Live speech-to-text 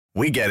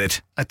We get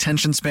it.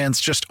 Attention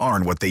spans just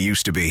aren't what they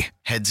used to be.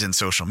 Heads in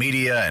social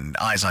media and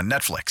eyes on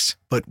Netflix.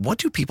 But what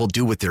do people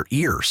do with their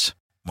ears?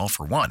 Well,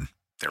 for one,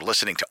 they're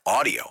listening to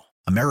audio.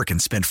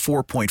 Americans spend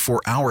 4.4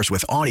 hours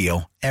with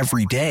audio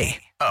every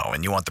day. Oh,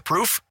 and you want the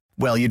proof?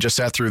 Well, you just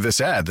sat through this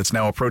ad that's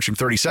now approaching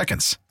 30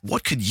 seconds.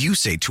 What could you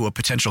say to a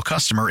potential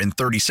customer in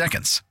 30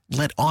 seconds?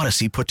 Let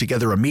Odyssey put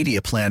together a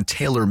media plan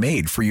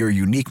tailor-made for your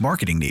unique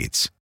marketing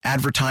needs.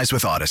 Advertise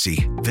with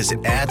Odyssey.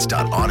 Visit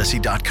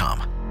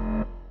ads.odyssey.com.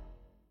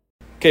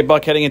 Okay,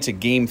 Buck, heading into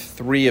Game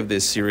 3 of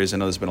this series, I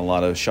know there's been a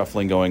lot of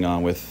shuffling going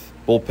on with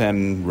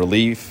bullpen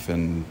relief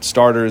and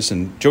starters.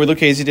 And Joey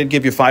Lucchesi did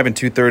give you 5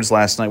 2/3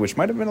 last night, which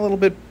might have been a little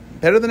bit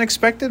better than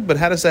expected. But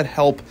how does that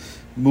help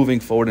moving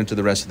forward into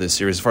the rest of this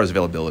series as far as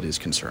availability is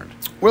concerned?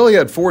 Well, he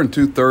had 4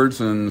 2/3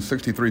 and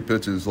 63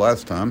 pitches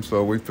last time,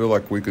 so we feel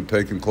like we could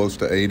take him close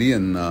to 80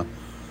 and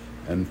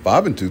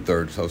 5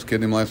 2/3. I was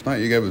kidding him last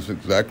night. You gave us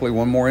exactly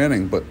one more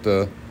inning, but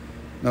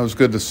that was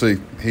good to see.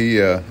 He,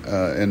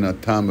 in a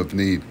time of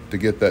need, to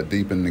get that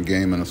deep in the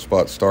game and a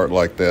spot start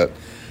like that,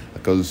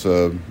 because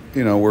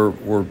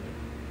we're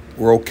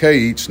okay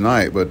each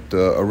night, but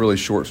a really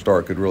short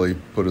start could really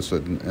put us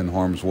in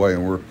harm's way.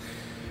 And we're,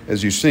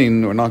 as you've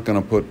seen, we're not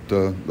going to put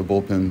the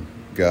bullpen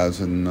guys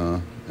in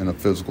a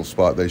physical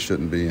spot they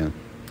shouldn't be in.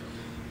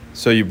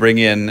 So you bring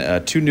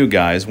in 2 new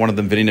guys, one of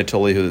them Vinny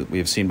Natoli, who we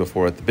have seen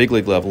before at the big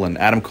league level, and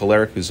Adam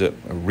Kolarek, who's a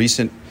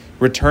recent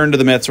return to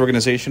the Mets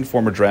organization,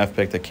 former draft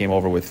pick that came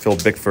over with Phil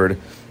Bickford.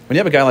 When you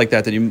have a guy like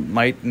that you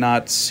might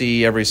not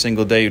see every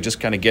single day, who just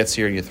kind of gets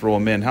here and you throw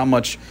him in, how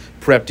much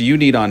prep do you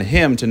need on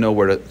him to know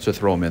where to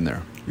throw him in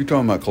there? You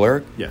talking about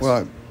Kolarek? Yes.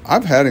 Well,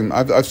 I've had him.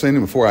 I've seen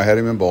him before. I had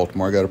him in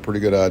Baltimore. I got a pretty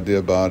good idea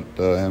about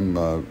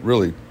him.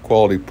 Really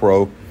quality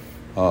pro.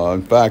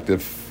 In fact,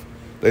 if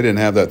they didn't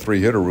have that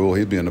 3-hitter rule,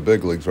 he'd be in the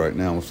big leagues right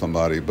now with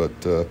somebody. But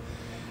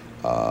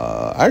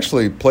I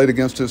actually played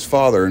against his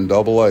father in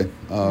Double-A,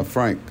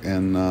 Frank,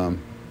 and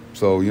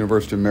so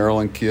University of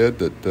Maryland kid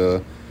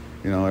that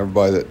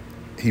everybody that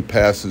he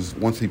passes,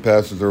 once he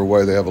passes their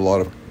way, they have a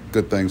lot of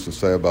good things to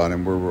say about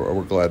him.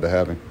 We're glad to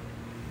have him.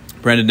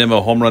 Brandon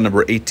Nimmo, home run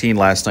number 18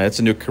 last night. That's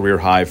a new career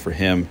high for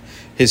him.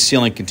 His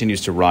ceiling continues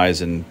to rise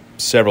in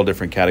several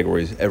different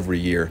categories every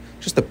year.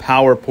 Just the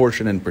power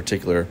portion in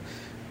particular,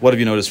 what have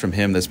you noticed from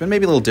him that's been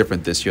maybe a little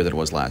different this year than it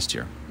was last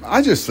year?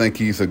 I just think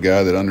he's a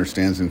guy that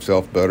understands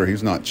himself better.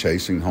 He's not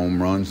chasing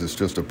home runs. It's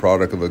just a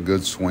product of a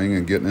good swing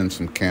and getting in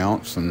some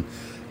counts. And,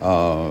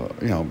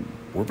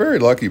 we're very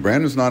lucky.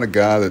 Brandon's not a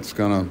guy that's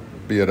going to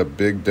be at a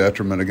big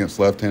detriment against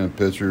left-handed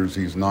pitchers.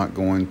 He's not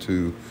going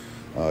to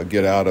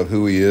get out of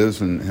who he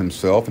is and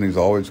himself, and he's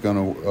always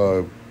going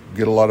to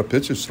get a lot of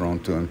pitches thrown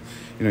to him.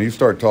 You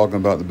start talking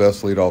about the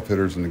best leadoff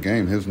hitters in the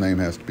game, his name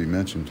has to be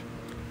mentioned.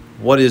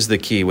 What is the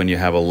key when you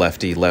have a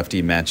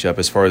lefty-lefty matchup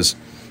as far as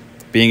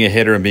being a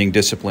hitter and being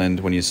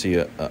disciplined when you see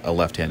a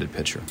left-handed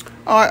pitcher?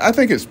 I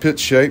think it's pitch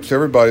shapes.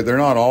 Everybody, they're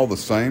not all the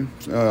same.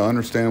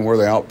 Understanding where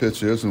the out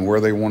pitch is and where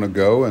they want to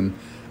go, and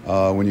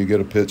when you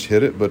get a pitch,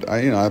 hit it. But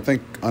I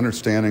think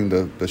understanding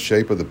the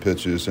shape of the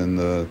pitches and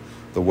the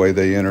way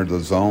they enter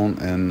the zone,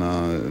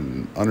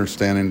 and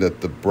understanding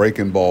that the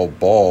breaking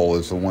ball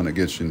is the one that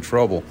gets you in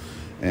trouble,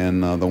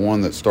 and the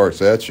one that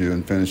starts at you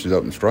and finishes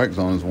up in strike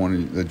zone is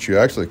one that you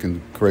actually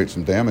can create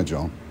some damage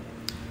on.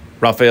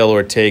 Rafael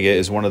Ortega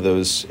is one of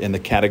those in the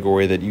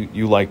category that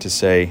you like to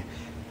say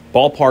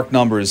ballpark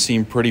numbers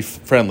seem pretty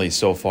friendly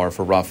so far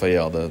for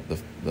Rafael.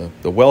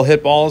 The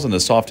well-hit balls and the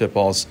soft-hit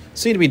balls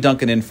seem to be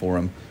dunking in for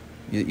him.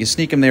 You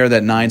sneak him there,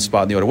 that 9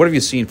 spot in the order. What have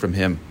you seen from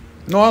him?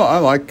 No, I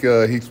like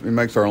he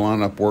makes our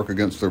lineup work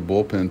against their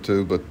bullpen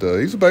too, but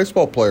he's a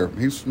baseball player.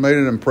 He's made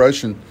an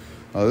impression.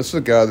 This is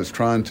a guy that's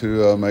trying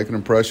to make an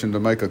impression to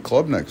make a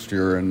club next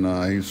year,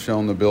 and he's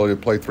shown the ability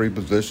to play 3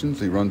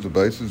 positions. He runs the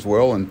bases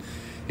well, and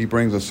he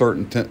brings a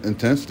certain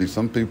intensity.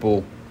 Some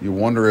people, you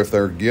wonder if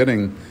they're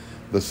getting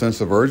the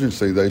sense of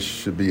urgency they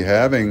should be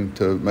having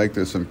to make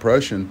this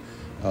impression.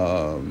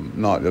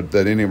 Not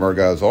that any of our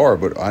guys are,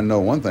 but I know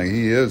one thing,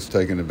 he is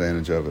taking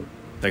advantage of it.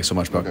 Thanks so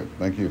much, Buck. Okay,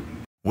 thank you.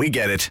 We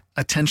get it.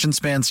 Attention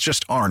spans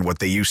just aren't what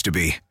they used to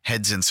be.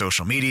 Heads in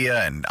social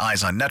media and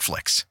eyes on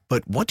Netflix.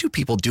 But what do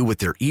people do with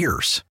their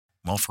ears?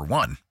 Well, for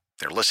one,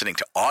 they're listening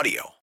to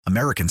audio.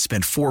 Americans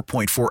spend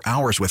 4.4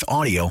 hours with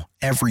audio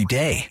every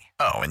day.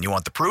 Oh, and you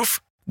want the proof?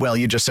 Well,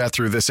 you just sat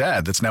through this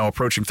ad that's now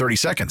approaching 30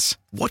 seconds.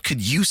 What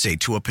could you say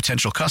to a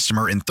potential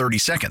customer in 30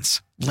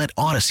 seconds? Let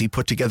Odyssey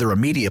put together a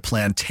media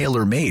plan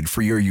tailor-made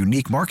for your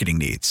unique marketing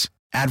needs.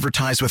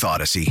 Advertise with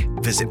Odyssey.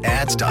 Visit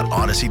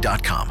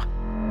ads.odyssey.com.